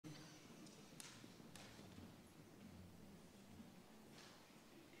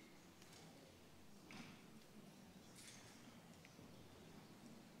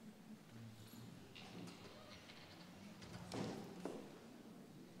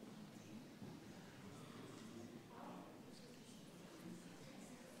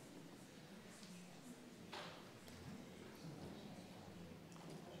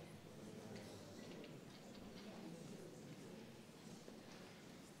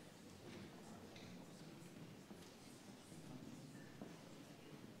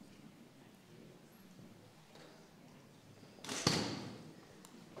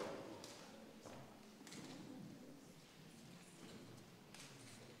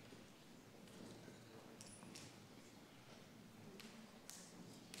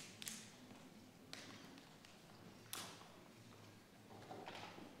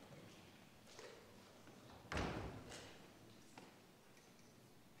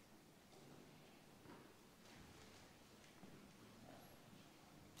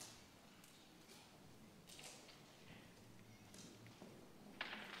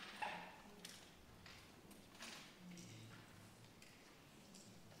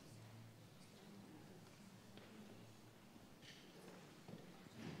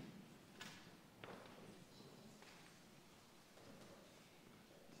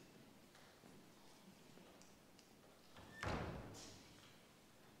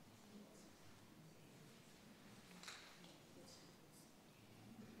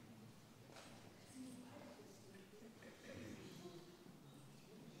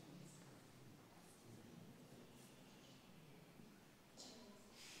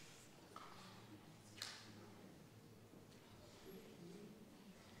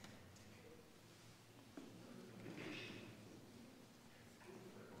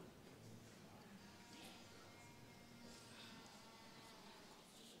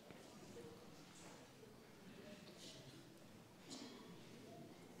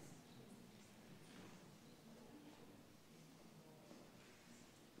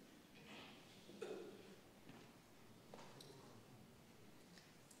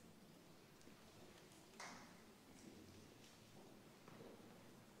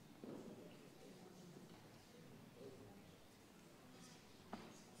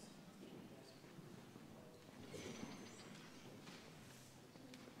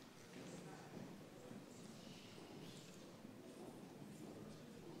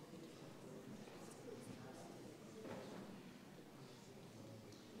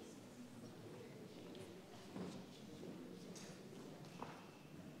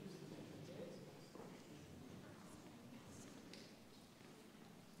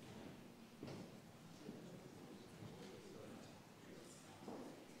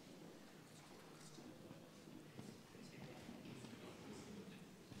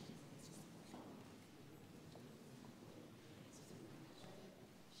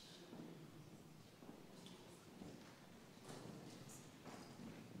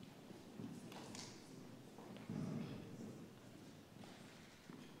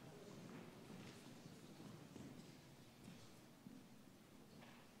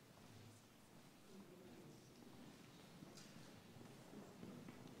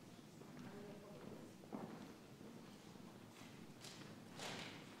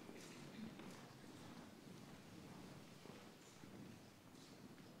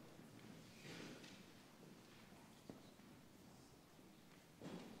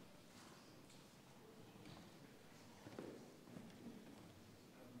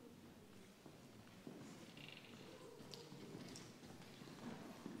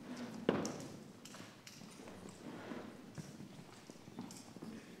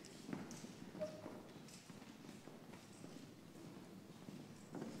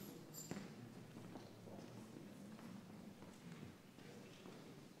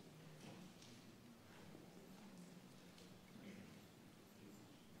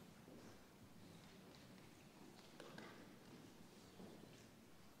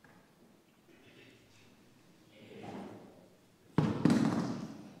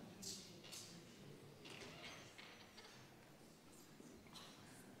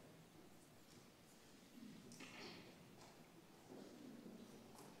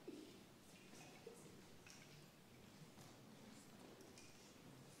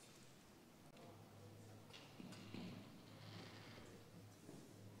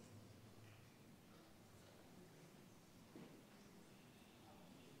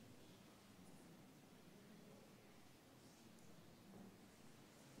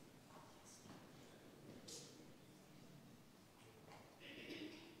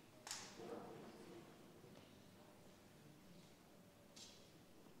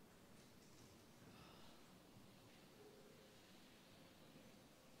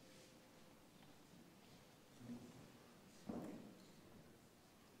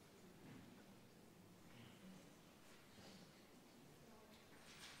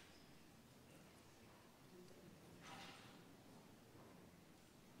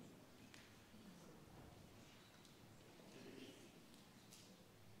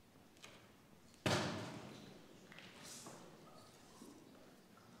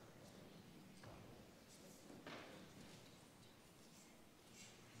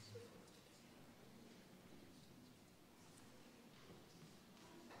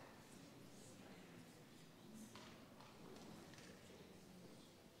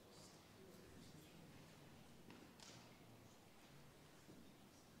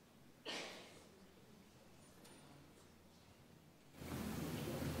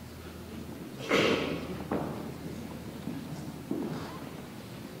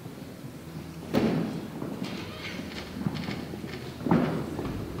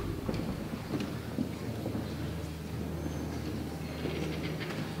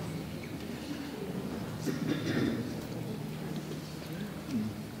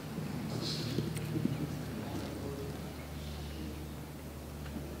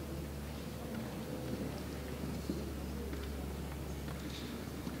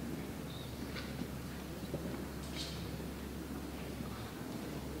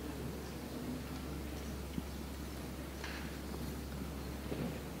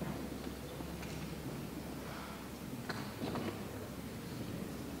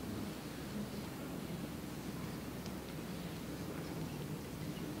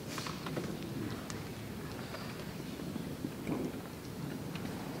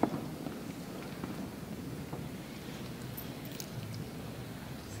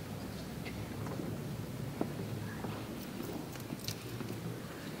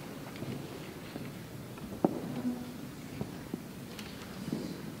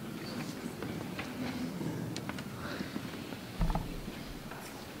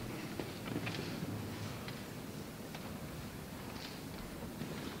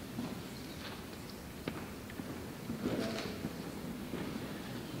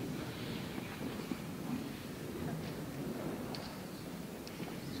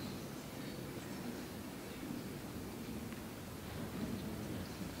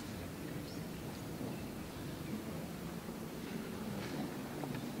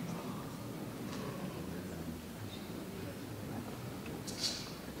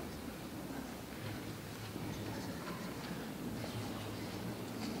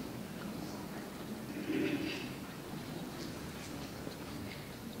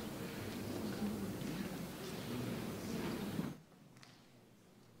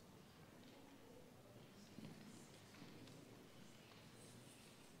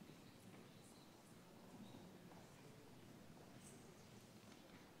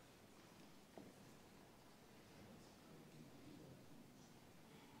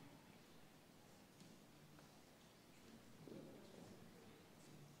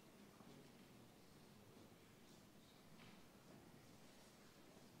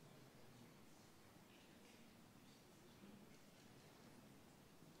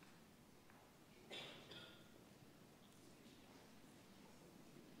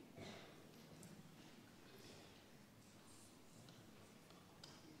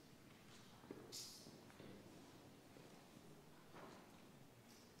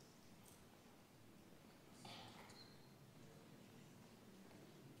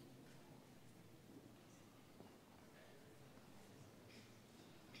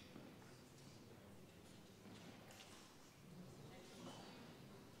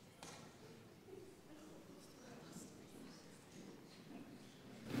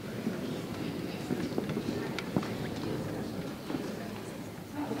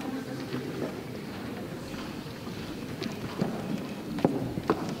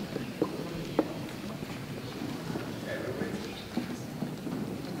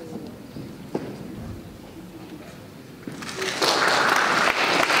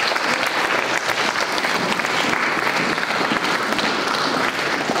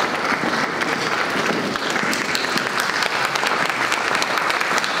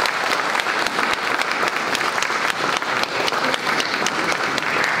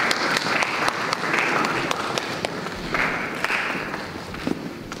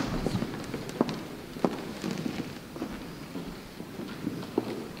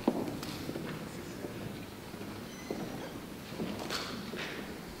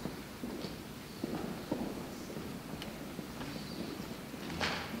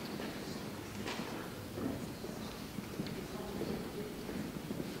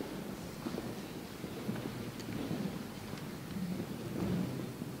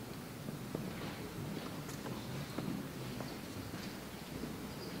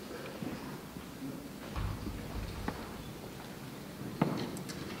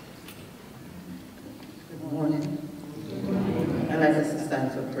Good morning. I'd like us to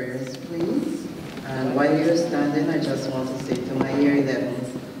stand for prayers, please. And while you're standing, I just want to say to my year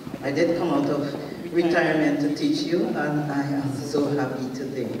 11s, I did come out of retirement to teach you, and I am so happy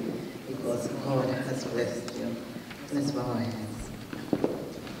today because God has blessed you. Let's bow our heads.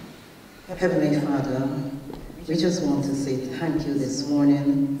 Heavenly Father, we just want to say thank you this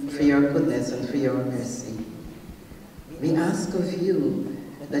morning for your goodness and for your mercy. We ask of you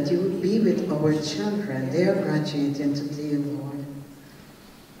that you would be with our children. They are graduating today, Lord.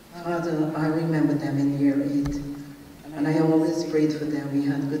 Father, I remember them in year 8, and I always prayed for them. We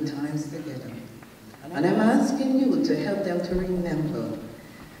had good times together. And I'm asking you to help them to remember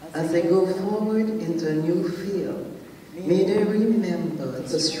as they go forward into a new field. May they remember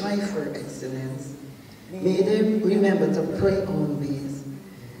to strive for excellence. May they remember to pray always.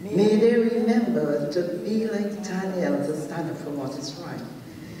 May they remember to be like Daniel, to stand up for what is right.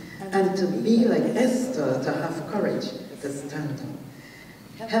 And to be like Esther, to have courage to stand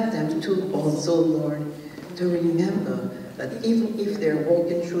up. Help them to also, Lord, to remember that even if they're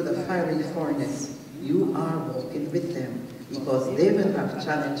walking through the fiery furnace, you are walking with them because they will have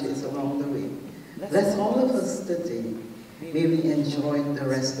challenges along the way. Bless all of us today. May we enjoy the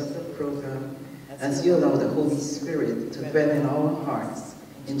rest of the program as you allow the Holy Spirit to dwell in our hearts.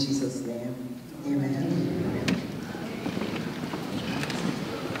 In Jesus' name, amen.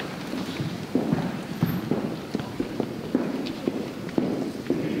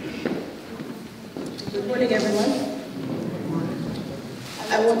 Good morning, everyone.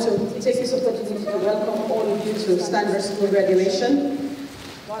 I want to take this opportunity to welcome all of you to Stanford School graduation.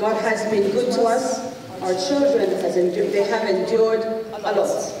 God has been good to us. Our children have endured a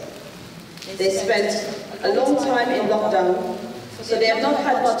lot. They spent a long time in lockdown, so they have not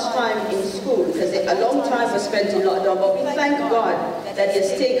had much time in school because a long time was spent in lockdown, but we thank God that He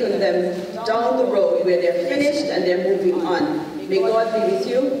has taken them down the road where they're finished and they're moving on. May God be with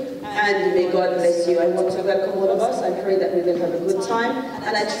you. And may God bless you. I want to welcome all of us. I pray that we will have a good time.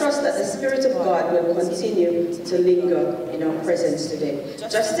 And I trust that the Spirit of God will continue to linger in our presence today.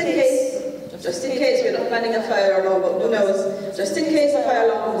 Just in case we're not planning a fire alarm, but who knows, just in case a fire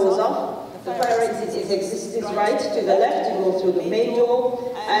alarm goes off, the fire exit is right to the left. You go through the main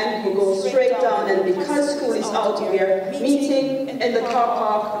door and you go straight down. And because school is out, we are meeting in the car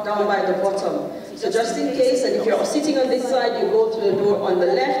park down by the bottom. So just in case, and if you're sitting on this side, you go to the door on the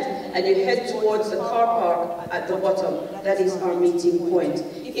left and you head towards the car park at the bottom. That is our meeting point.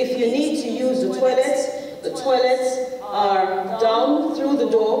 If you need to use the toilets are down through the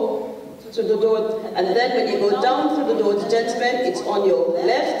door, and then when you go down through the door, the gentlemen, it's on your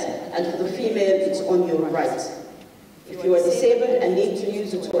left, and for the female, it's on your right. If you are disabled and need to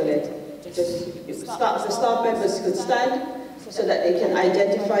use the toilet, the staff members could stand so that they can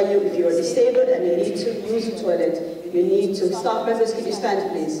identify you. If you are disabled and you need to use the toilet, staff members, could you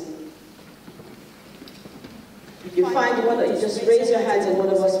stand, please? If you find one, you just raise your hands and one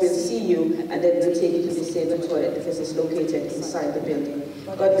of us will see you, and then we'll take you to the disabled toilet because it's located inside the building.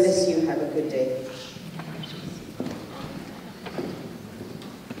 God bless you. Have a good day.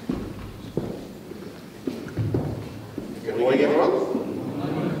 Good morning,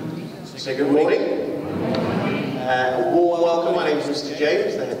 everyone. Say good morning. A warm welcome. My name is Mr.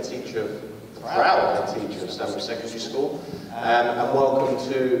 James, the proud head teacher of Stanford Secondary School, and welcome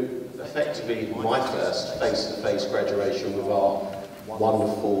to effectively my first face-to-face graduation with our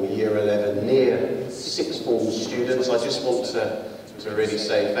wonderful Year 11 near sixth form students. I just want to really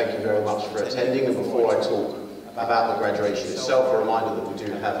say thank you very much for attending, and before I talk about the graduation itself, a reminder that we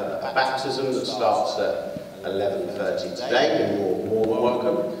do have a baptism that starts at 11:30 today, and you're more than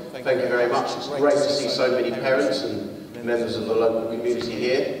welcome. Thank you very much. It's great to see so many parents and members of the local community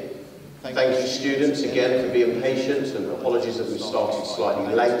here. Thank you, students, again for being patient, and apologies that we started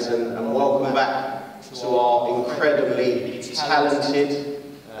slightly late, and welcome back to our incredibly talented,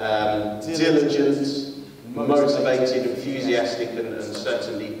 diligent, motivated, enthusiastic, and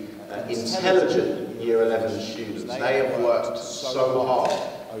certainly intelligent Year 11 students. They have worked so hard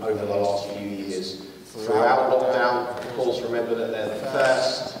over the last few years. Throughout lockdown, of course, remember that they're the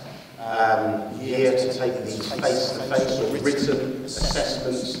first year to take these face-to-face or written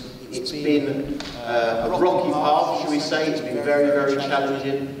assessments. It's been a rocky path, should we say. It's been very, very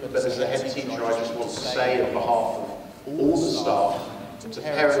challenging. But as a head teacher, I just want to say on behalf of all the staff, to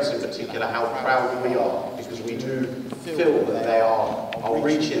parents in particular, how proud we are, because we do feel that they are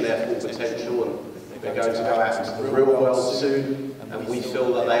reaching their full potential, and they're going to go out into the real world soon, and we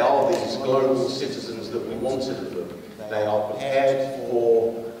feel that they are these global citizens that we wanted of them. They are prepared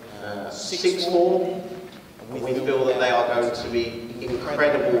for sixth form, and we feel that they are going to be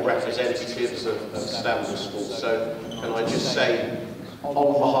incredible representatives of Stanborough School. So can I just say, on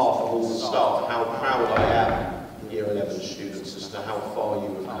behalf of all the staff, how proud I am, Year 11 students, as to how far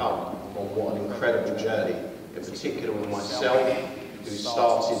you have come on what an incredible journey, in particular with myself, who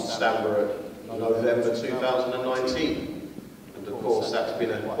started Stanborough in November 2019. And of course, that's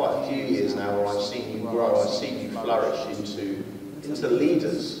been quite a few years now where I've seen you grow, I've seen you flourish into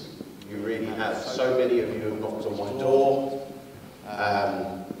leaders. You really have. So many of you have knocked on my door.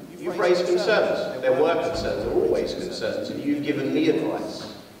 You've raised concerns. There were concerns, there were always concerns, and you've given me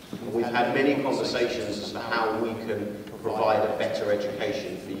advice. And we've had many conversations as to how we can provide a better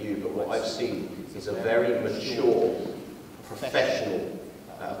education for you. But what I've seen is a very mature, professional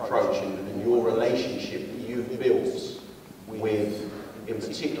approach, and your relationship that you've built with, in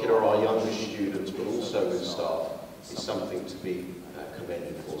particular, our younger students, but also with staff, is something to be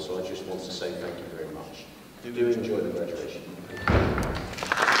commended for. So I just want to say thank you very much. Do enjoy the graduation.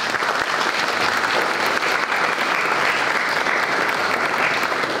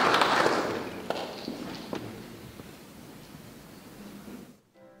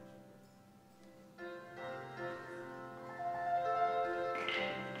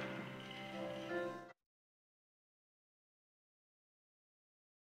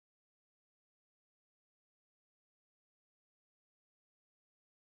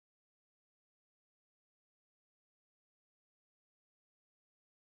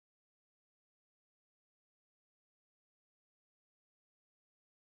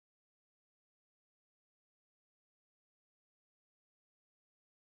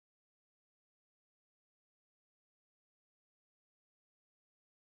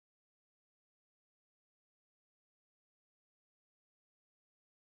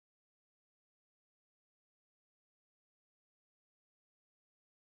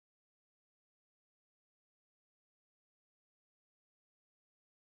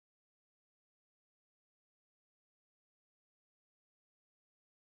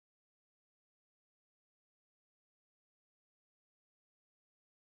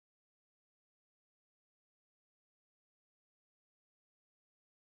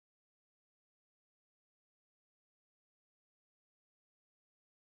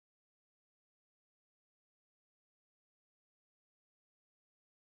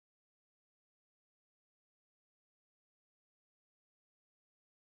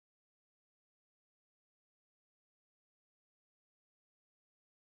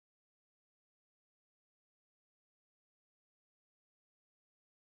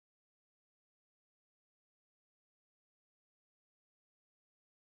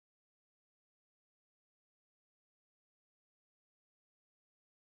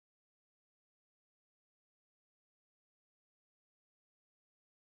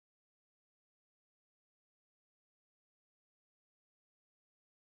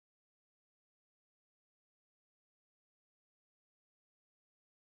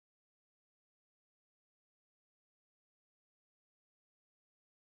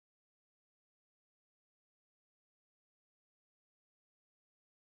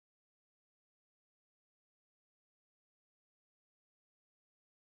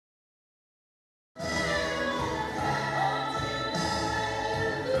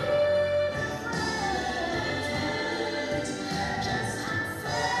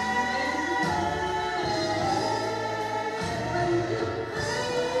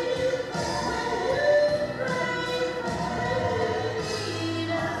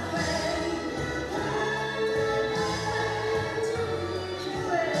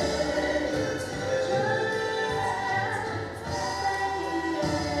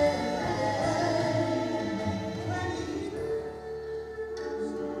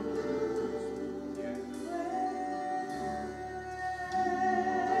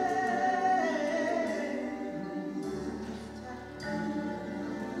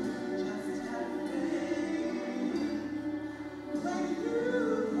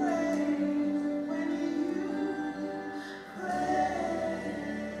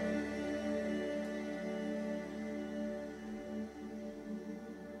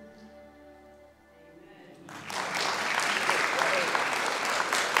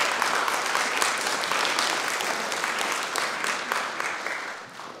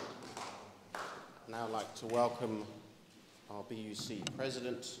 To welcome our BUC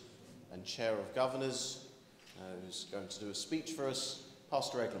President and Chair of Governors, who's going to do a speech for us,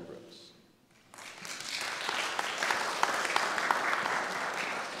 Pastor Eglin Brooks.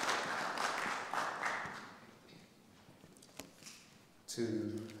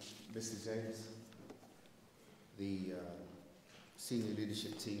 To Mr. James, the senior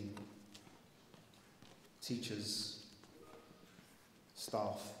leadership team, teachers,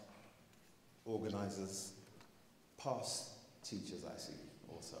 staff, organisers, past teachers I see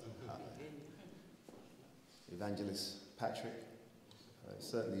also out there. Evangelist Patrick,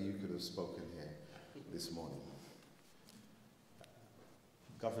 certainly you could have spoken here this morning.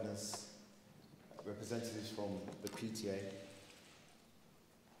 Governors, representatives from the PTA,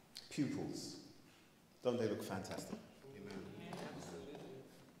 pupils, don't they look fantastic?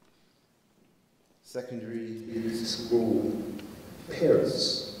 Secondary school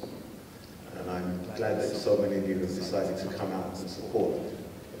parents, and I'm glad that so many of you have decided to come out and support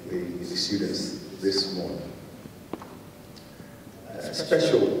the students this morning. A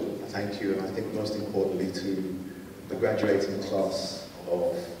special thank you, and I think most importantly, to the graduating class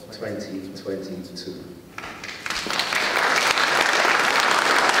of 2022.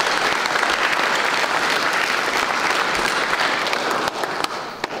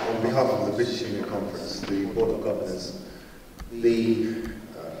 On behalf of the British Union Conference, the Board of Governors, the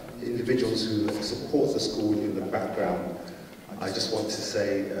individuals who support the school in the background, I just want to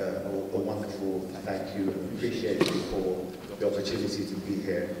say a wonderful thank you and appreciate you for the opportunity to be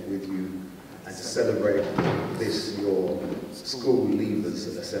here with you and to celebrate this, your school leavers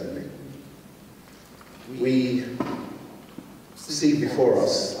assembly. We see before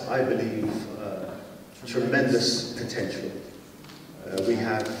us, I believe, tremendous potential. We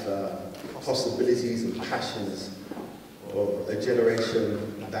have possibilities and passions of a generation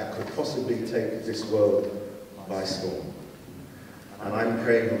that could possibly take this world by storm. And I'm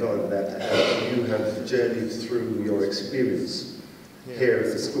praying, God, that as you have journeyed through your experience here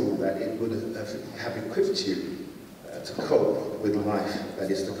at the school, that it would have equipped you to cope with life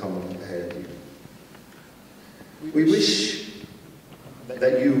that is to come ahead of you. We wish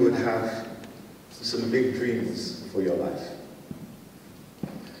that you would have some big dreams for your life.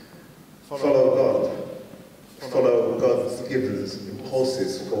 Follow God. Follow God's given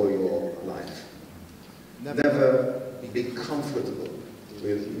impulses for your life. Never be comfortable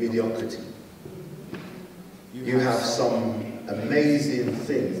with mediocrity. You have some amazing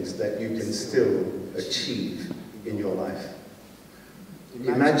things that you can still achieve in your life.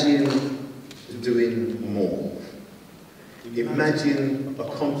 Imagine doing more. Imagine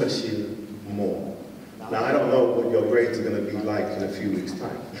accomplishing more. Now, I don't know what your grades are going to be like in a few weeks'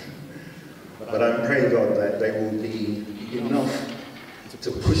 time, but I'm praying, God, that they will be enough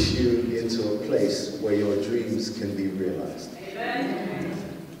to push you into a place where your dreams can be realized. Amen.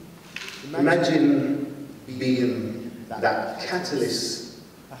 Imagine being that catalyst,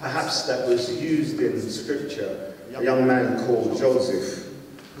 perhaps that was used in Scripture, a young man called Joseph,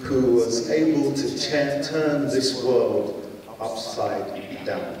 who was able to turn this world upside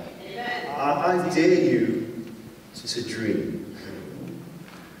down. I dare you to dream.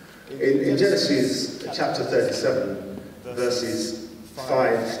 In Genesis chapter 37, verses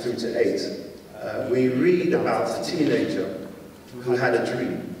 5 through to 8, we read about a teenager who had a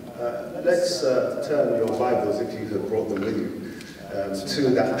dream. Let's turn your Bibles, if you have brought them with you, to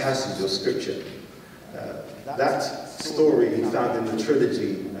that passage of Scripture. That story found in the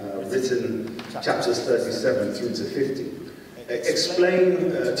trilogy, written chapters 37 through to 50,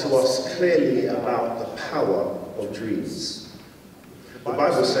 explain to us clearly about the power of dreams. The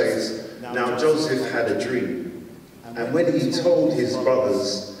Bible says, now Joseph had a dream, and when he told his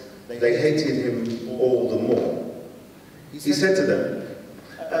brothers, they hated him all the more. He said to them,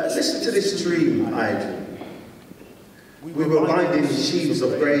 listen to this dream I dreamed. We were binding sheaves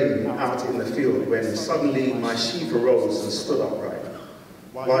of grain out in the field when suddenly my sheaf arose and stood upright,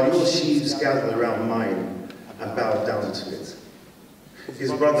 while your sheaves gathered around mine and bowed down to it.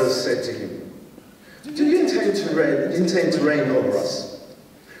 His brothers said to him, do you intend to reign over us?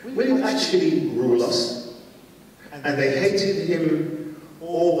 Will you actually rule us? And they hated him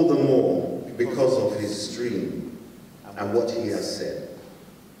all the more because of his dream and what he has said.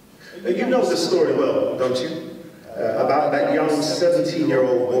 You know the story well, don't you? About that young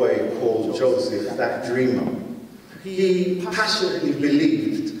 17-year-old boy called Joseph, that dreamer. He passionately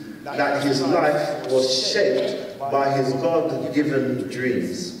believed that his life was shaped by his God-given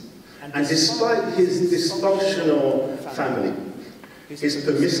dreams. And despite his dysfunctional family, his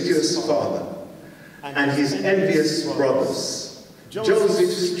promiscuous father, and his envious brothers,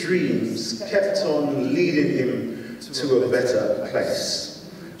 Joseph's dreams kept on leading him to a better place.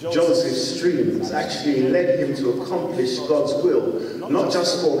 Joseph's dreams actually led him to accomplish God's will, not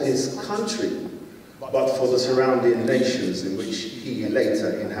just for his country, but for the surrounding nations in which he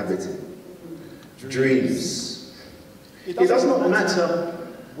later inhabited. Dreams. It does not matter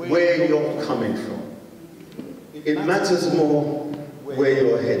where you're coming from. It matters more where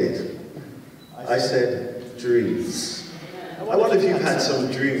you're headed. I said dreams. I I wonder if you've had some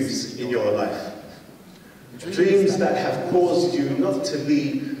dreams in your life. Dreams that have caused you not to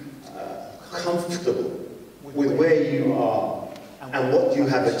be comfortable with where you are and what you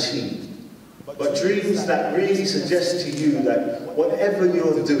have achieved. But dreams that really suggest to you that whatever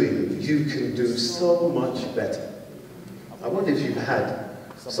you're doing, you can do so much better. I wonder if you've had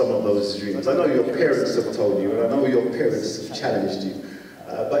some of those dreams. I know your parents have told you, and I know your parents have challenged you,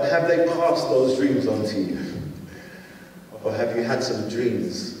 but have they passed those dreams on to you? Or have you had some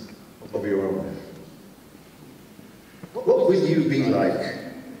dreams of your own? What will you be like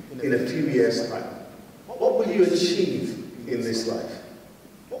in a few years' time? What will you achieve in this life?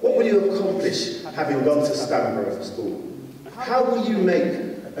 What will you accomplish having gone to Stanborough School? How will you make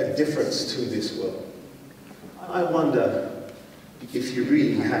a difference to this world? I wonder if you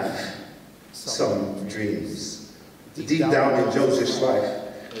really have some dreams. Deep down in Joseph's life,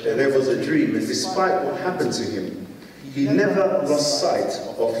 there was a dream, and despite what happened to him, he never lost sight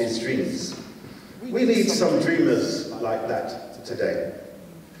of his dreams. We need some dreamers like that today.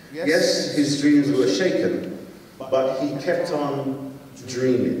 Yes, his dreams were shaken, but he kept on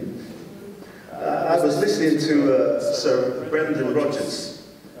dreaming. I was listening to Sir Brendan Rogers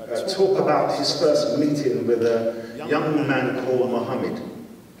talk about his first meeting with a young man called Muhammad.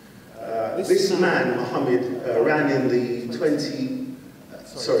 This man, Muhammad, ran in the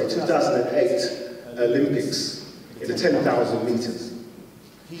 2008 Olympics in the 10,000 meters.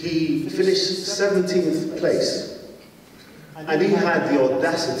 He finished 17th place, and he had the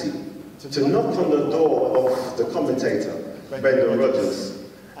audacity to knock on the door of the commentator, Brendan Rogers,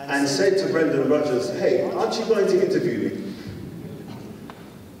 and said to Brendan Rogers, "Hey, aren't you going to interview me?"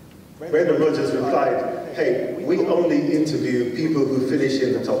 Brendan Rogers replied, "Hey, we only interview people who finish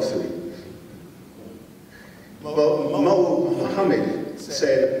in the top 3. Well, Mo Muhammad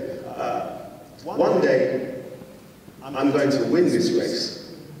said, "One day, I'm going to win this race,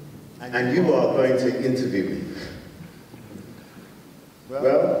 and you are going to interview me."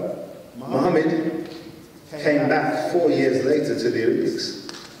 Well, Muhammad came back 4 years later to the Olympics,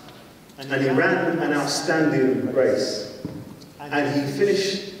 and he ran an outstanding race, and he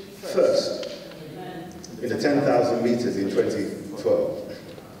finished first in the 10,000 meters in 2012.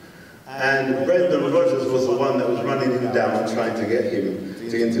 And Brendan Rogers was the one that was running him down, trying to get him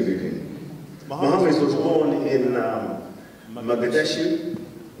to interview him. Muhammad was born in Mogadishu,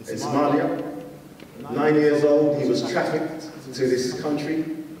 in Somalia. 9 years old, he was trafficked to this country.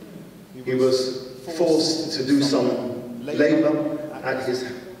 He was forced to do some labor at his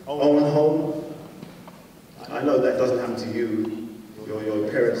own home. I know that doesn't happen to you. Your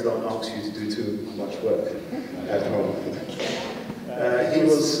parents don't ask you to do too much work at home. He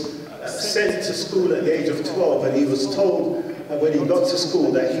was sent to school at the age of 12, and he was told when he got to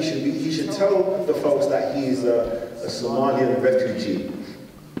school that he should tell the folks that he's a Somalian refugee.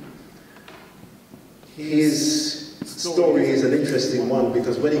 His story is an interesting one,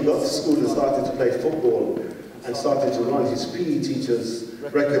 because when he got to school and started to play football and started to run, his PE teachers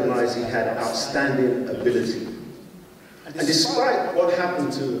recognized he had outstanding ability. And despite what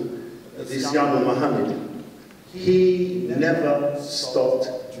happened to this young Muhammad, he never stopped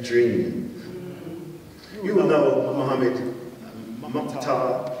dreaming. You will know Muhammad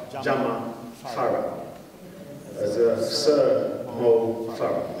Mukhtar Jama Farah as a Sir Mo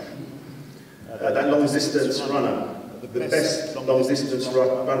Farah. That long-distance runner, the best long-distance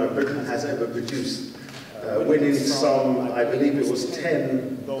runner Britain has ever produced, winning some, I believe it was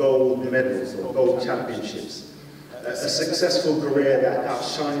 10 gold medals or gold championships. A successful career that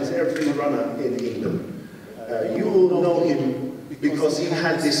outshines every runner in England. You will know him because he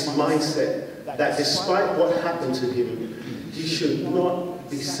had this mindset that despite what happened to him, he should not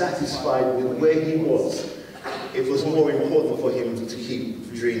be satisfied with where he was. It was more important for him to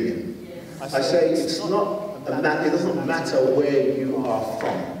keep dreaming. I say it doesn't matter where you are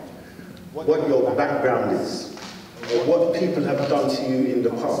from, what your background is, or what people have done to you in the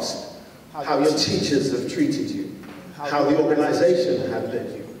past, how your teachers have treated you, how the organization have led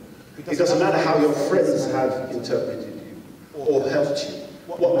you. It doesn't matter how your friends have interpreted you or helped you.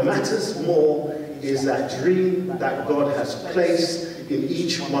 What matters more is that dream that God has placed in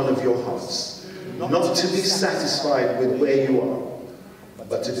each one of your hearts. Not to be satisfied with where you are,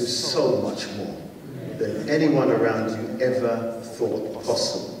 but to do so much more than anyone around you ever thought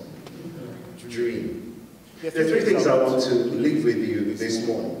possible. Dream. There are 3 things I want to leave with you this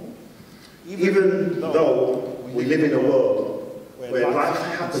morning. Even though we live in a world where life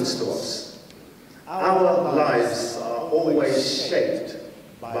happens to us, our lives are always shaped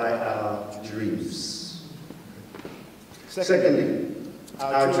by our dreams. Secondly,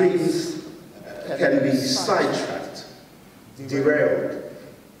 our dreams can be sidetracked, derailed,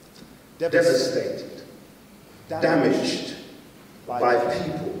 devastated, damaged by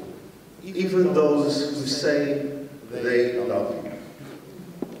people, even those who say they love you.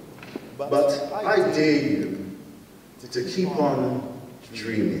 But I dare you to keep on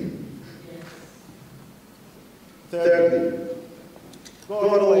dreaming. Thirdly,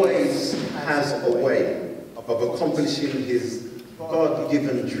 God always has a way of accomplishing his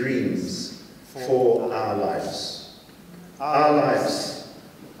God-given dreams for our lives. Our lives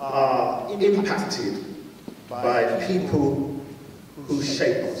are impacted by people who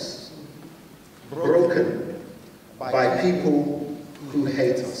shape us, broken by people who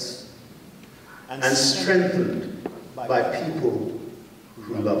hate us, and strengthened by people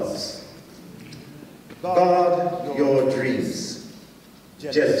who love us. Guard your dreams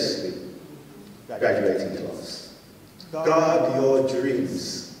jealously, graduating class. Guard your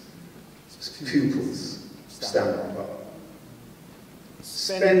dreams, pupils, stand up.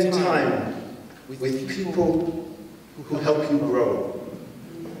 Spend time with people who help you grow.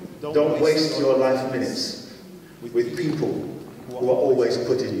 Don't waste your life minutes with people who are always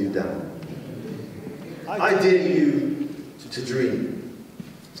putting you down. I dare you to dream,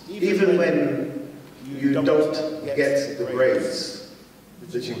 even when you don't get the grades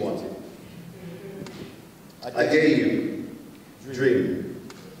that you wanted. I dare you dream,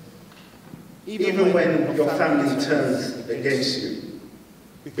 even when your family turns against you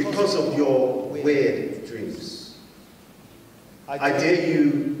because of your weird dreams. I dare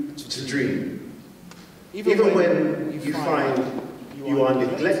you to dream, even when you find you are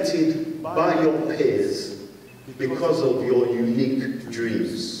neglected by your peers because of your unique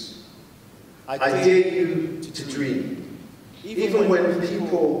dreams. I dare you to dream, even when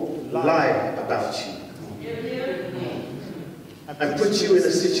people lie about you and put you in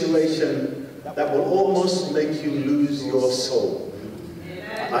a situation that will almost make you lose your soul.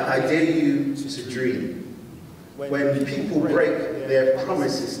 I dare you to dream, when people break their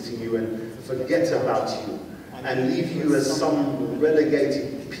promises to you and forget about you and leave you as some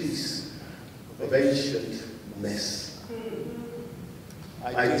relegated piece of ancient mess.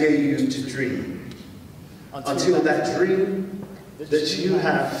 I dare you to dream, until that dream that you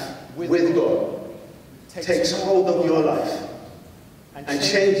have with God takes hold of your life and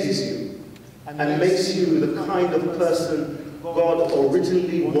changes you and makes you the kind of person God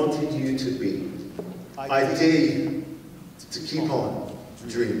originally wanted you to be. I dare you to keep on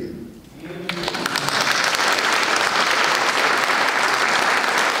dreaming.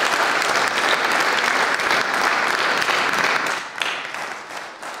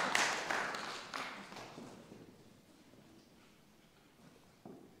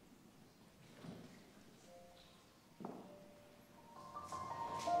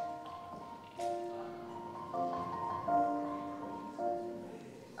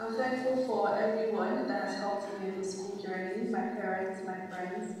 I'm thankful for everyone that has helped me in the school journey, my parents, my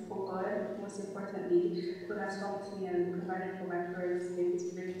friends, for God, most importantly, who has helped me and provided for my parents to be able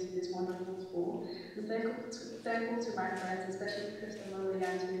to bring me to this wonderful school. I'm thankful to my friends, especially Krista, Lily,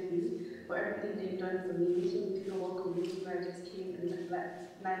 and Toby, for everything they've done for me, making me feel welcome even though I just came in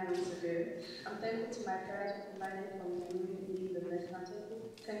like 9 months ago. I'm thankful to my parents for providing for me and giving me the best. I'm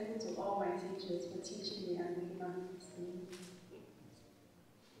thankful to all my teachers for teaching me and looking after me.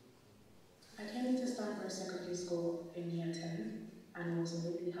 I came into Stanford Secondary School in year 10, and it was a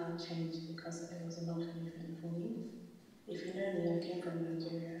really hard change because it was a lot of movement for me. If you know me, I came from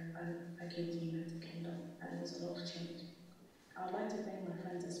Nigeria and I came to the United Kingdom, and it was a lot of change. I would like to thank my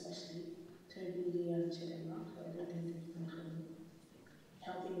friends, especially Toby, Lee, and Chidema, for everything they've done for me,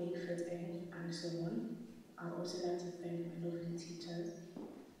 helping me fit in, and so on. I would also like to thank my lovely teachers.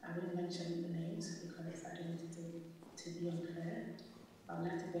 I won't mention the names because I don't want it to be unfair. I would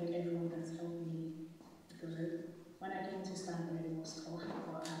like to thank everyone that's helped me grow. When I came to Stanford, it was tough,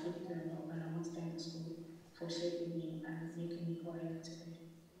 but I've really grown up, and I want to thank the school for shaping me and making me who I am today.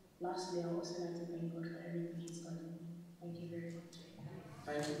 Lastly, I would also like to thank God for everything He's done for me. Thank you very much.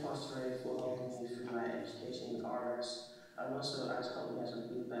 Thank you, Pastor Ray, for helping me through my education with RS, and also has helped me as a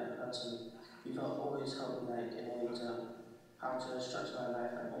better person. You've always helped me in a way to how to structure my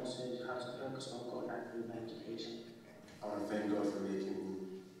life and also how to focus on God and through my education. I want to thank God for making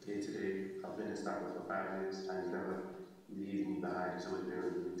me here today. I've been in Stanford for 5 years and He's never leaving me behind. He's always been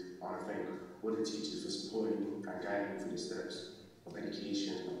with me. I want to thank all the teachers for supporting me and guiding me through the steps of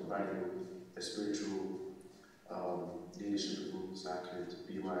education and providing me a spiritual leadership with me so I could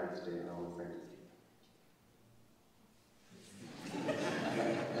be who I am today, and I want to thank you. I'd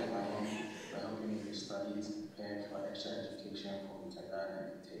like to thank my mom for helping me with studies, preparing for extra education for me to learn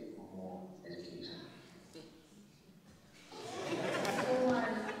and take for more education.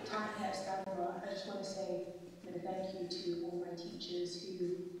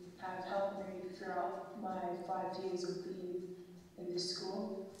 5 years of being in this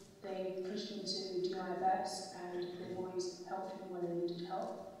school. They pushed me to do my best, and they've always helped me when I needed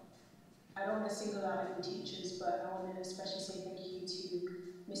help. I don't want to single out any teachers, but I want to especially say thank you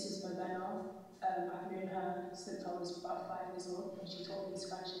to Mrs. Magana. I've known her since I was about 5 years old, and she taught me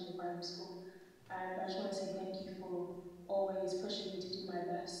Spanish in the primary school. And I just want to say thank you for always pushing me to do my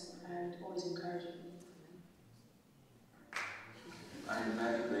best and always encouraging me. I'm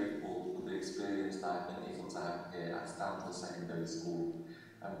very grateful for the experience that I've been able to have here at Stanford Secondary School.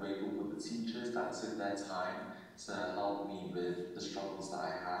 I'm grateful for the teachers that took their time to help me with the struggles that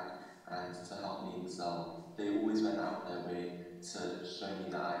I had and to help me excel. They always went out their way to show me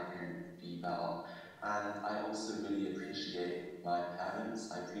that I can be better. And I also really appreciate my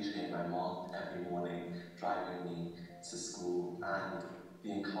parents. I appreciate my mom every morning driving me to school, and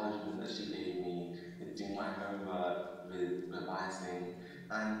the encouragement that she gave me with doing my homework, with revising,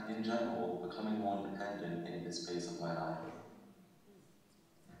 and in general, becoming more independent in this phase of my life.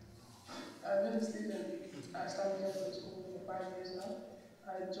 I've been a student at Stanford Secondary School for 5 years now.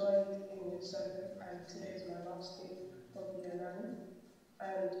 I joined in year 7, and today is my last day of year 11.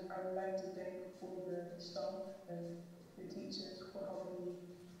 And I would like to thank all the staff and the teachers for helping me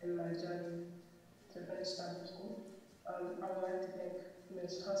in my journey to finish Stanford School. I would like to thank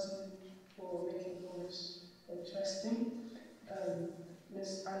Ms. Hussey for making all this interesting,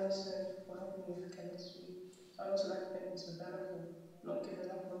 Ms. Anderson for helping me with chemistry. I'd also like to thank Ms. Madonna for not giving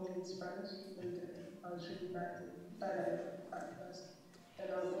up on me in Spanish, even though I was really bad at it at first.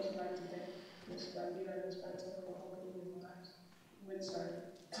 And I would also like to thank Ms. Gambira and Ms. Benton for helping me with maths, which I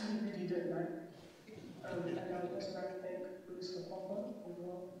really don't like. And I would also like to thank Mr. Popper as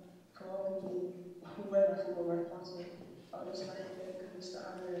well for helping me when I forgot my password. I would also like to thank Mr.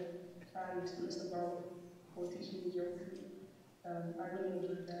 Amir and Mr. Brown for teaching me geography. I really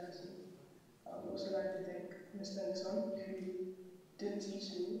enjoyed that lesson. I would also like to thank Mr. Nson, who didn't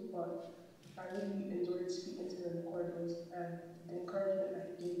teach me, but I really enjoyed speaking to him in the corridors and the encouragement that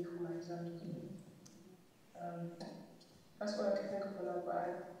he gave me for my exams. That's what I can think of for now, but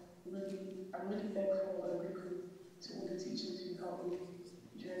I'm really thankful and grateful to all the teachers who helped me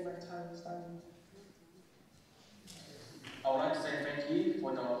during my time at Stanford. I would like to say thank you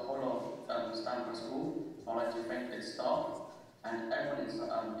for the whole of Stanford School. I would like to thank its staff and everyone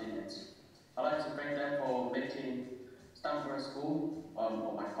in it. I would like to thank them for making Stanford School,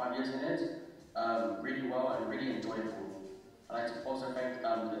 or my 5 years in it, really well and really enjoyable. I'd like to also thank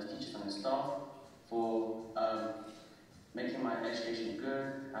the teachers and the staff for making my education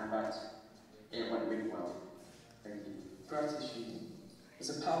good and that it went really well. Thank you. Gratitude is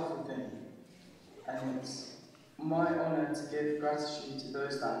a powerful thing, and it's my honour to give gratitude to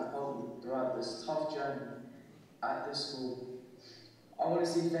those that have helped me throughout this tough journey at this school. I want to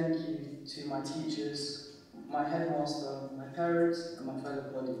say thank you to my teachers, my headmaster, my parents, and my fellow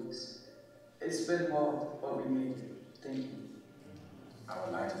colleagues. It's been hard, but we made it. Thank you. I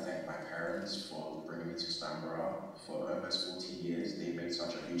would like to thank my parents for bringing me to Stanborough. For almost 14 years, they made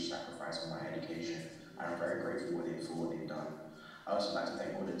such a huge sacrifice for my education. I'm very grateful for what they've done. I also like to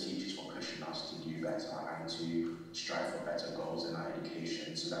thank all the teachers for pushing us to do better and to strive for better goals in our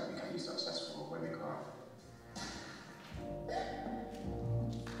education so that we can be successful when we grow up.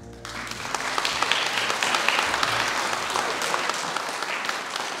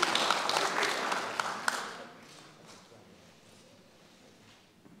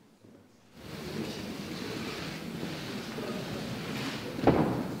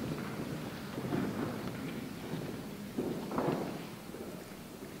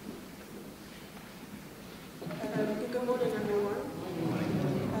 Good morning, everyone.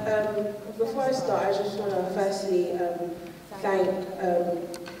 Before I start, I just want to firstly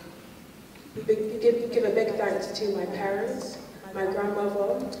give a big thanks to my parents, my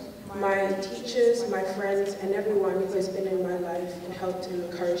grandmother, my teachers, my friends, and everyone who has been in my life and helped and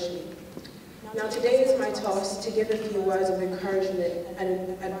encouraged me. Now today is my task to give a few words of encouragement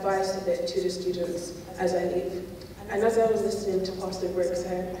and advice a bit to the students as I leave. And as I was listening to Pastor Brooks,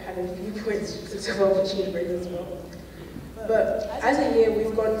 I had a few points to bring as well. But as a year,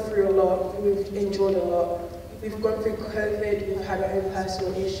 we've gone through a lot, we've endured a lot. We've gone through COVID, we've had our own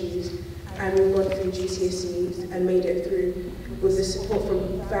personal issues, and we've gone through GCSEs and made it through with the support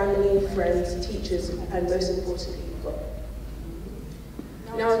from family, friends, teachers, and most importantly, God.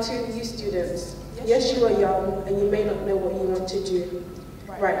 Now to you students, yes, you are young and you may not know what you want to do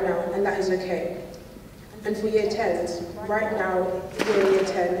right now, and that is okay. And for year 10s, right now, we're in year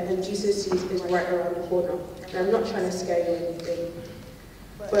 10 and GCSEs is right around the corner. And I'm not trying to scare you or anything.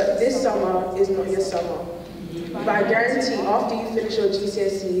 But this summer is not your summer. But I guarantee after you finish your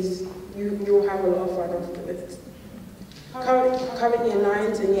GCSEs, you'll have a lot of fun afterwards. Current year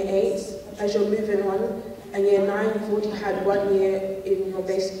 9s and year 8s, as you're moving on, and year 9 you've already had 1 year in your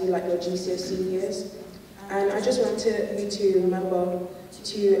basically like your GCSE years. And I just want you to remember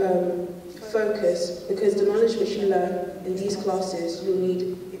to focus, because the knowledge which you learn in these classes, you'll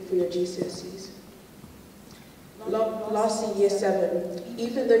need it for your GCSEs. Lastly, year 7,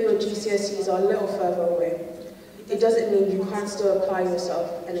 even though your GCSEs are a little further away, it doesn't mean you can't still apply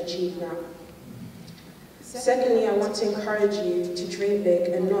yourself and achieve now. Secondly, I want to encourage you to dream big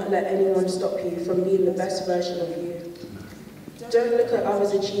and not let anyone stop you from being the best version of you. Don't look at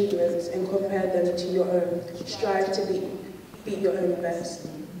others' achievements and compare them to your own. Strive to beat your own best.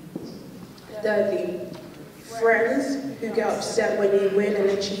 Thirdly, friends who get upset when you win and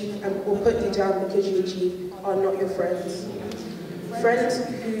achieve and will put you down because you achieve are not your friends. Friends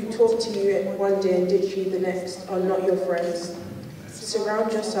who talk to you one day and ditch you the next are not your friends.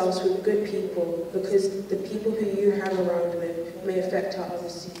 Surround yourselves with good people, because the people who you hang around with may affect how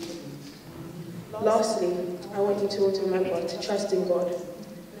others see you. Lastly, I want you to all to remember to trust in God.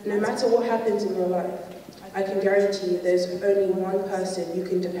 No matter what happens in your life, I can guarantee you there's only one person you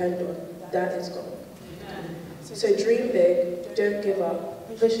can depend on. That is God. So dream big, don't give up,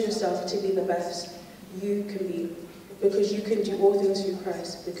 push yourself to be the best you can be, because you can do all things through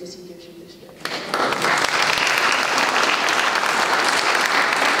Christ, because he gives you the strength.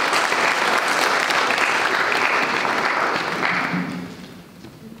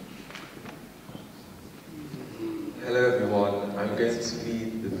 Hello everyone, I'm going to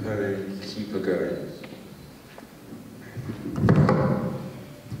read the poem Keep a Going.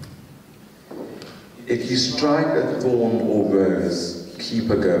 If you strike a thorn or rose, keep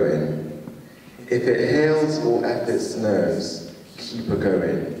a going. If it hails or if it snows, keep a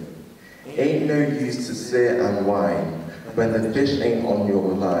going. Ain't no use to sit and whine when the fish ain't on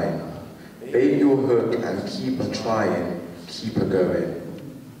your line. Bait your hook and keep a trying, keep a going.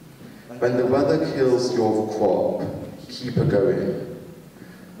 When the weather kills your crop, keep a going.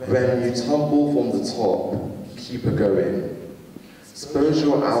 When you tumble from the top, keep a going. Suppose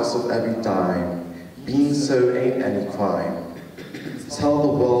you're out of every dime, being so ain't any crime. Tell the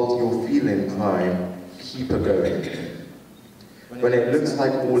world you're feeling prime, keep a going. When it looks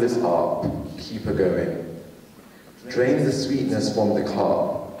like all is up, keep a going. Drain the sweetness from the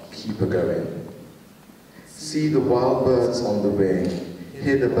cup, keep a going. See the wild birds on the wing,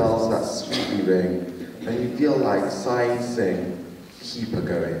 hear the bells that sweetly ring, and you feel like sighing sing, keep a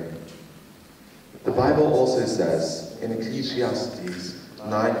going. The Bible also says, in Ecclesiastes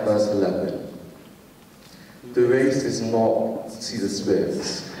 9 verse 11, the race is not to the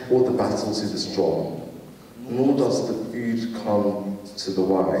swift, or the battle to the strong, nor does the food come to the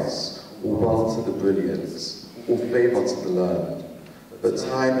wise, or wealth to the brilliant, or favour to the learned, but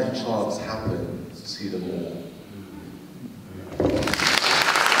time and chance happen to them all.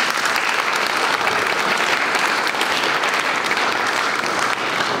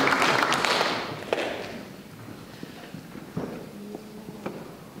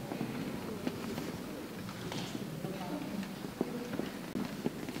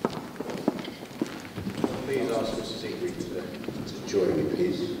 Please ask Mrs. Ingrid to join me,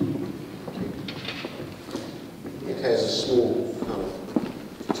 please. Okay, as a small kind of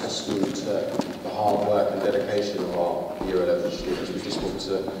testament to the hard work and dedication of our Year 11 students, we just want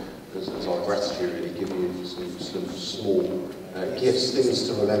to, as our gratitude, really give you some small gifts, things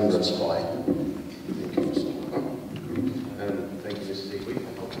to remember us by. Thank you, Mrs. Ingrid.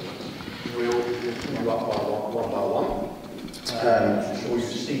 We'll put you up one by one. I'm sure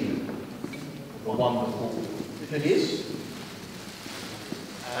you've seen the wonderful hoodies.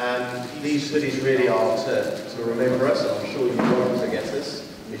 And these hoodies really are to remember us, and I'm sure you won't forget us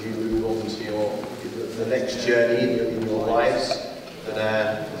as you move on to the next journey in your lives. But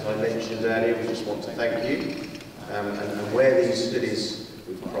as I mentioned earlier, we just want to thank you and wear these hoodies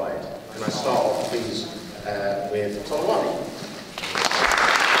with pride. Can I start off, please, with Tolawani?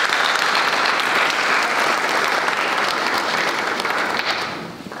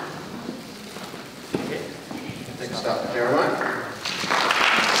 Next up, Jeremiah.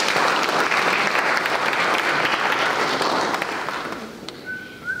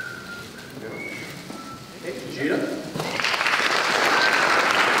 Judah.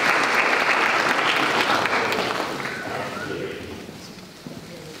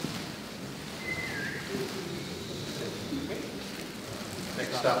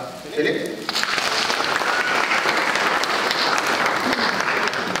 Next up, Philip.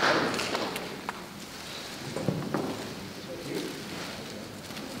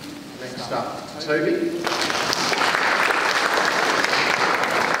 Next up, Toby.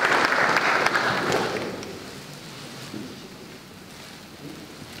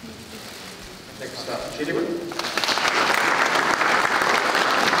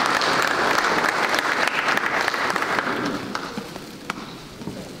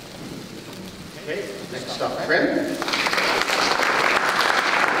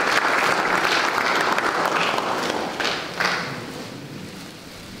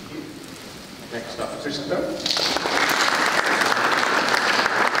 Next up, Christopher.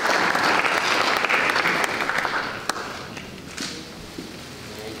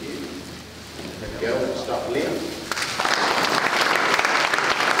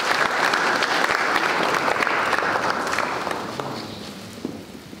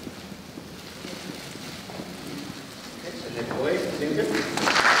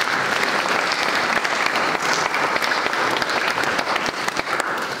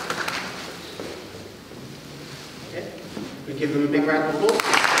 Give them a big round of applause.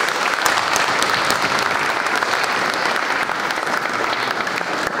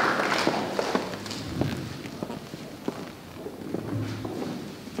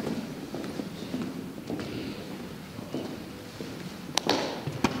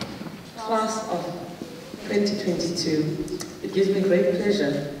 Class of 2022, it gives me great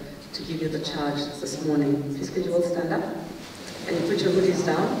pleasure to give you the charge this morning. Please could you all stand up and you put your hoodies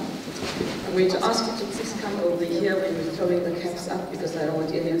down. I'm going to ask you to please come over here when you're throwing the caps up because I don't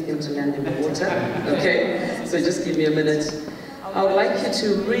want any of them to land in the water. Okay? So just give me a minute. I would like you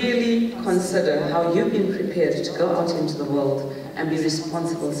to really consider how you've been prepared to go out into the world and be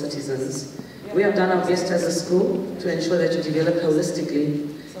responsible citizens. We have done our best as a school to ensure that you develop holistically.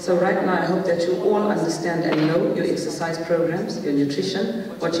 So right now I hope that you all understand and know your exercise programs, your nutrition,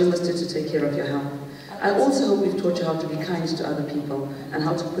 what you must do to take care of your health. I also hope we've taught you how to be kind to other people and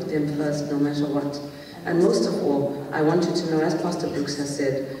how to put them first no matter what. And most of all, I want you to know, as Pastor Brooks has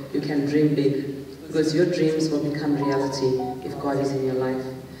said, you can dream big because your dreams will become reality if God is in your life.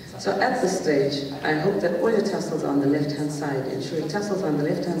 So at this stage, I hope that all your tassels are on the left-hand side. Ensure your tassels are on the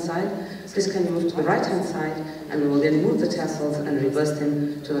left-hand side. Please can you move to the right-hand side, and we will then move the tassels and reverse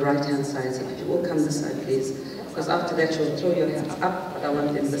them to the right-hand side. So if you all come this side, please. Because after that, you'll throw your hands up, but I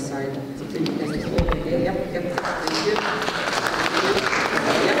want them this side. So please thank you. Yep, thank you.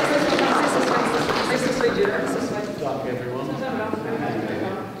 Face this way, Judah. This way. Good luck, everyone.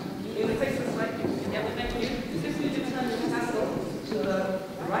 Face this way. Yep, thank you. Just need to turn your tassel to the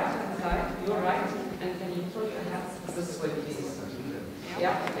right-hand side, your right, and can you throw your hands this way, please?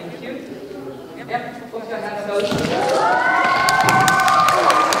 Yeah, thank you. Yep, put your hands both.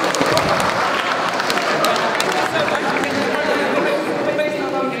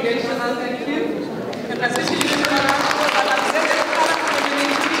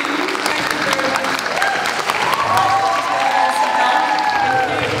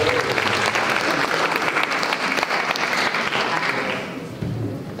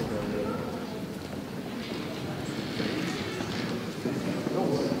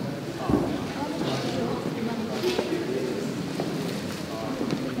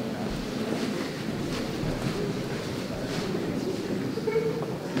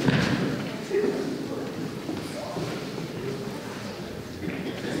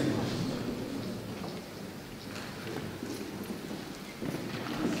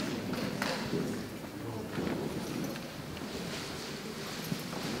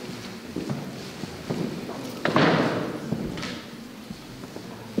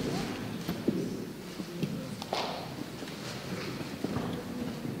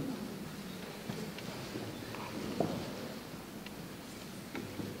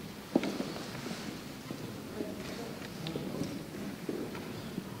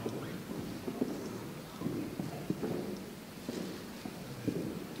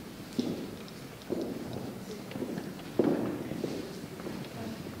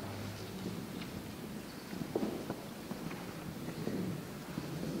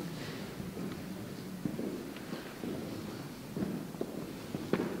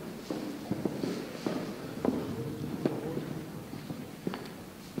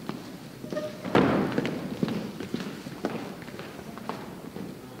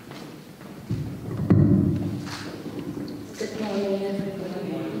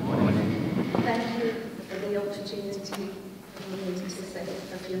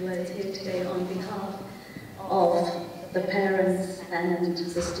 And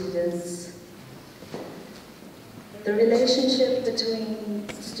the students. The relationship between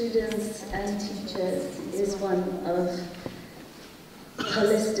students and teachers is one of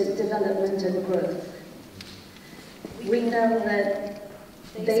holistic development and growth. We know that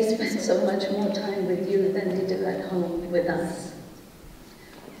they spend so much more time with you than they do at home with us.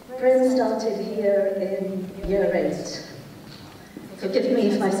 Prince started here in year 8. Forgive me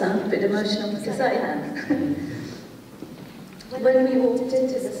if I sound a bit emotional because I am. When we walked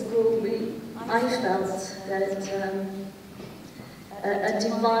into the school, I felt that a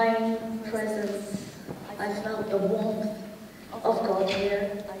divine presence. I felt the warmth of God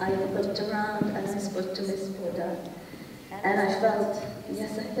here. I looked around and I spoke to Miss Porter, and I felt,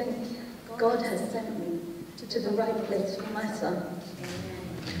 yes, I think God has sent me to the right place for my son.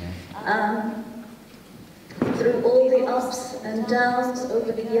 Through all the ups and downs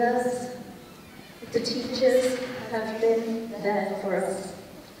over the years, the teachers have been there for us.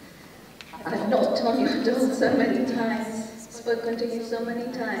 I've knocked on your door so many times, spoken to you so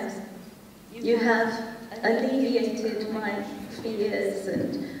many times. You have alleviated my fears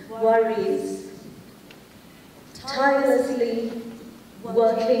and worries, tirelessly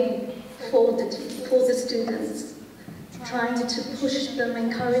working for the students, trying to push them,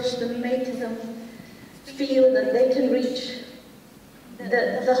 encourage them, make them feel that they can reach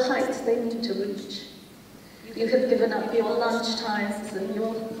the heights they need to reach. You have given up your lunch times and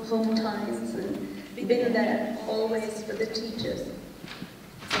your home times and been there always for the teachers,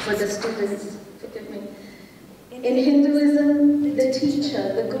 for the students, forgive me. In Hinduism, the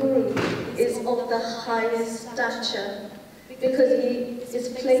teacher, the guru, is of the highest stature because he is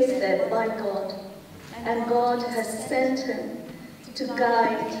placed there by God, and God has sent him to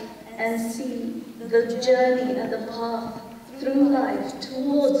guide and see the journey and the path through life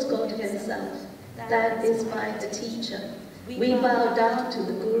towards God himself. That is by the teacher. We bow down to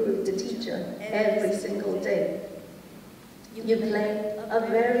the guru, the teacher, every single day. You play a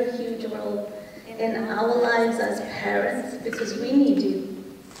very huge role in our lives as parents because we need you,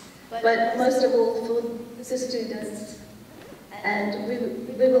 but most of all for the students. And we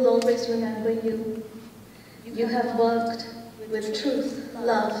will always remember you. You have worked with truth,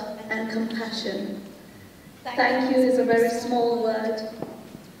 love, and compassion. Thank you is a very small word,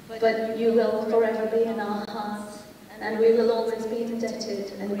 but you will forever be in our hearts, and we will always be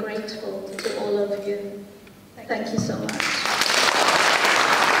indebted and grateful to all of you. Thank you so much.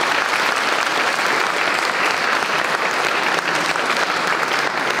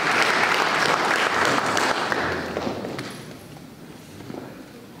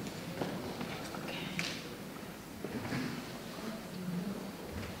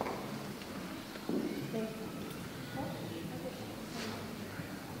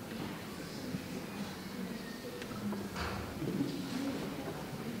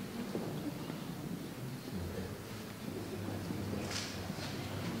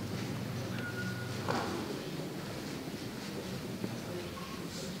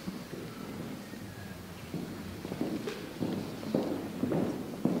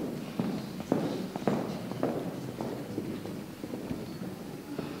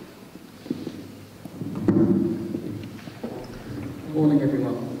 Morning,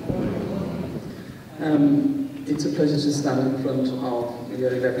 everyone. It's a pleasure to stand in front of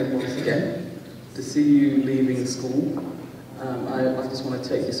Year 11 once again, to see you leaving school. I just want to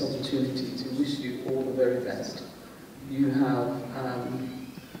take this opportunity to wish you all the very best. You have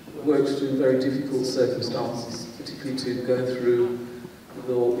worked through very difficult circumstances, particularly to go through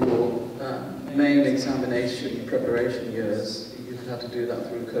your main examination preparation years. You've had to do that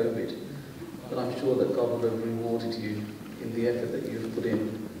through COVID, but I'm sure that God will have rewarded you in the effort that you've put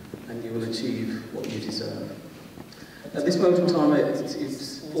in, and you will achieve what you deserve. At this moment in time, it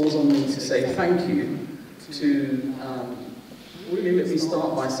falls on me to say thank you to, really let me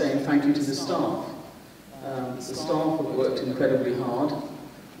start by saying thank you to the staff. The staff have worked incredibly hard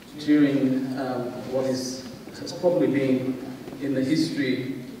during what has probably been, in the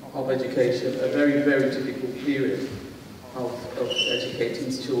history of education, a very, very difficult period of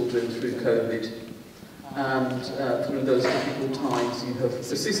educating children through COVID. And through those difficult times you have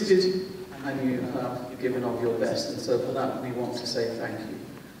persisted and you have given of your best, and so for that we want to say thank you.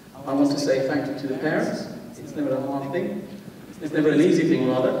 I want to say thank you to the parents. It's never a hard thing, it's never an easy thing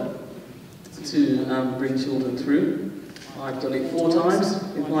rather, to bring children through. I've done it 4 times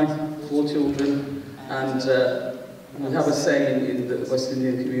with my 4 children, and we have a saying in the West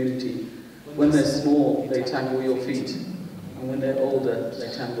Indian community: when they're small they tangle your feet, and when they're older they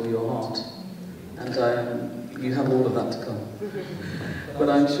tangle your heart. And you have all of that to come. But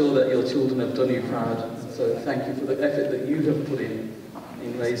I'm sure that your children have done you proud, so thank you for the effort that you have put in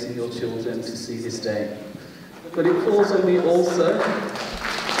raising your children to see this day. But it falls on me also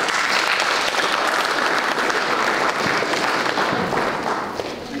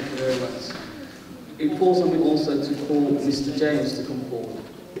thank you very much. It falls on me also to call Mr. James to come forward.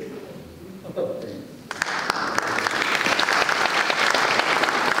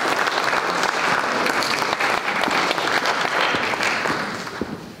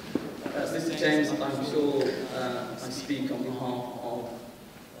 I'm sure I speak on behalf of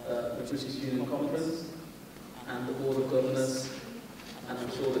the British Union Conference and the Board of Governors, and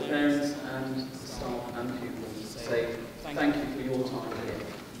I'm sure the parents and the staff and pupils say thank you for your time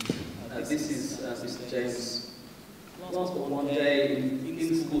here. This is Mr. James' last but one day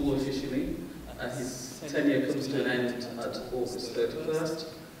in school officially. to an end at August 31st.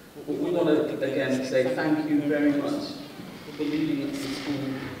 But we want to again say thank you very much for leading us to school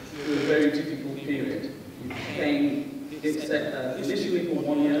through a very difficult period. You came initially for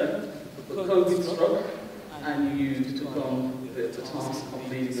 1 year, but COVID struck, and you took on the task of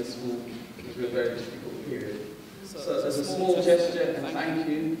leading the school through a very difficult period. So as a small gesture and thank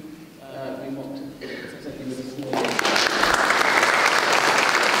you, we want to take you with a small gesture.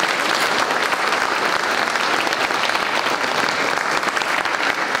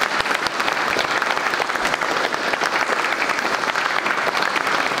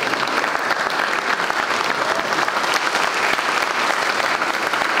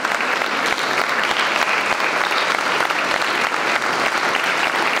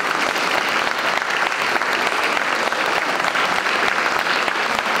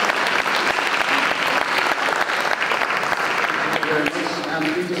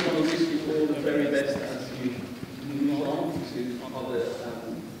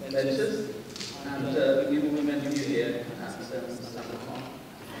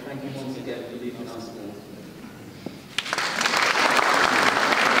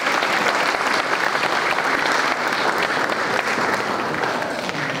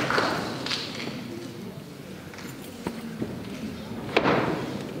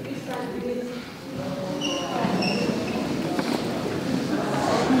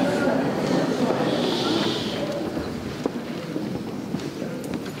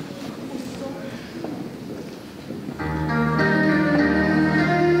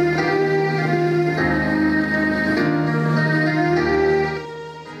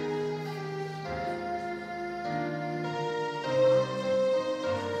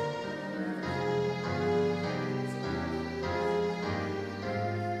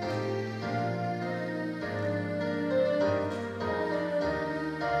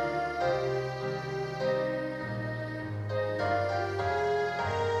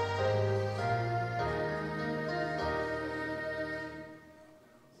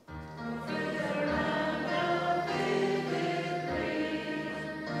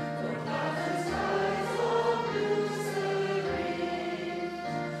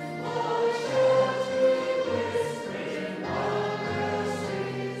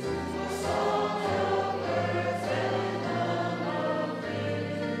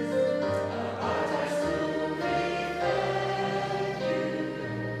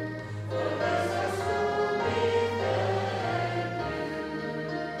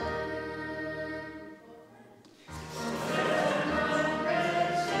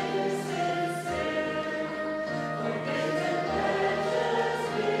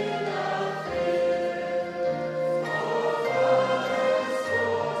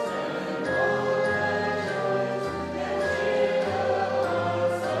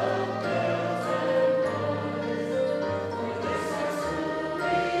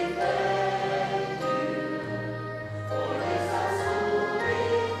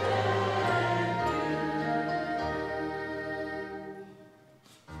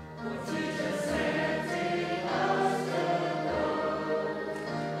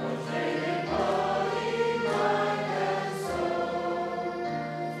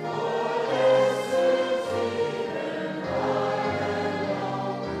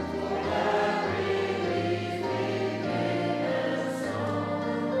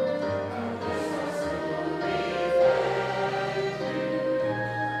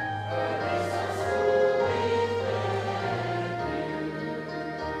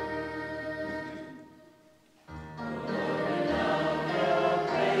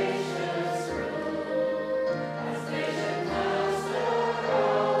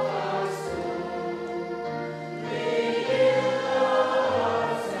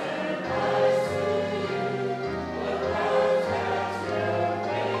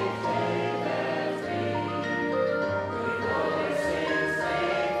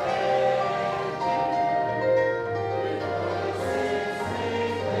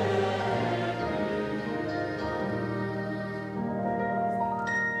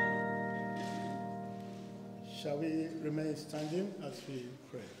 Shall we remain standing as we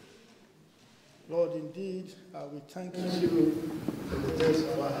pray? Lord, indeed, we thank you for the depths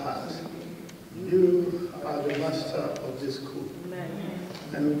of our hearts. You are the master of this school.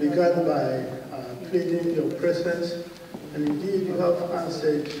 And we began by pleading your presence, and indeed you have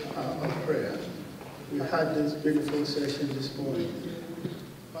answered our prayer. We had this beautiful session this morning.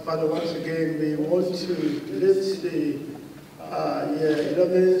 Father, once again, we want to lift the year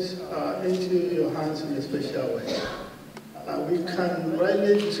 11s into your hands in a special way. We can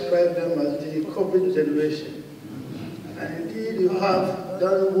rightly describe them as the COVID generation. And indeed, you have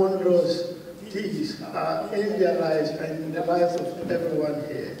done wondrous these are in their lives and in the lives of everyone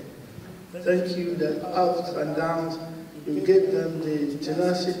here. Thank you that ups and downs, you gave them the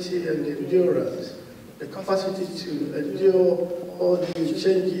tenacity and the endurance, the capacity to endure all these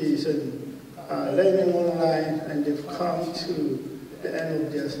changes and learning online, and they've come to the end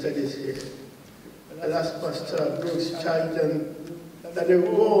of their studies here. And as Pastor Brooks charged them, that they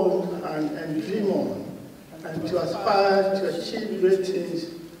go on and dream on, and to aspire to achieve great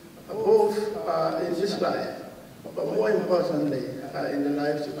things, both in this life, but more importantly, in the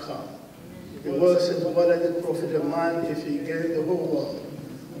life to come. The word says, what does it profit a man if he gains the whole world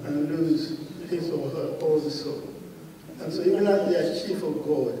and lose his or her own soul? And so even as they are chief of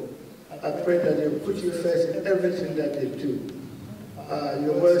God, I pray that they will put you first in everything that they do.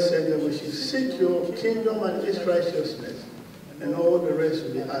 Your word said that we should seek your kingdom and its righteousness, and all the rest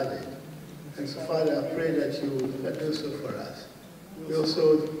will be added. And so, Father, I pray that you will do so for us. We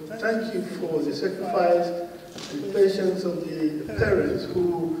also thank you for the sacrifice and patience of the parents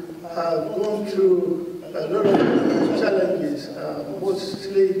who have gone through a lot of challenges,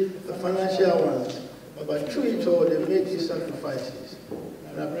 mostly the financial ones, but through it all, they made these sacrifices.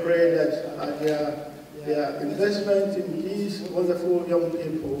 And I pray that their investment in these wonderful young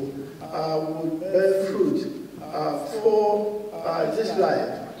people would bear fruit for this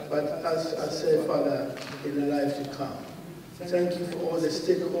life, but as I say, Father, in the life to come. Thank you for all the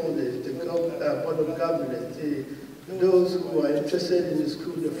stakeholders, the board of government, those who are interested in the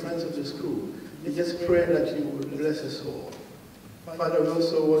school, the friends of the school. We just pray that you will bless us all. Father, we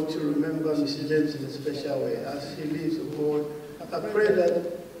also want to remember Mr. James in a special way as he leaves the board. I pray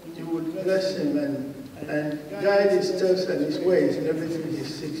that you would bless him and guide his steps and his ways in everything he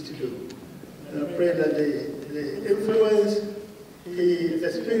seeks to do. And I pray that the influence he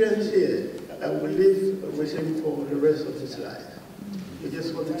experienced here will live with him for the rest of his life. We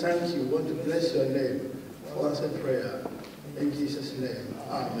just want to thank you, want to bless your name for answered prayer. In Jesus' name,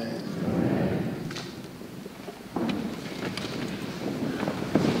 amen.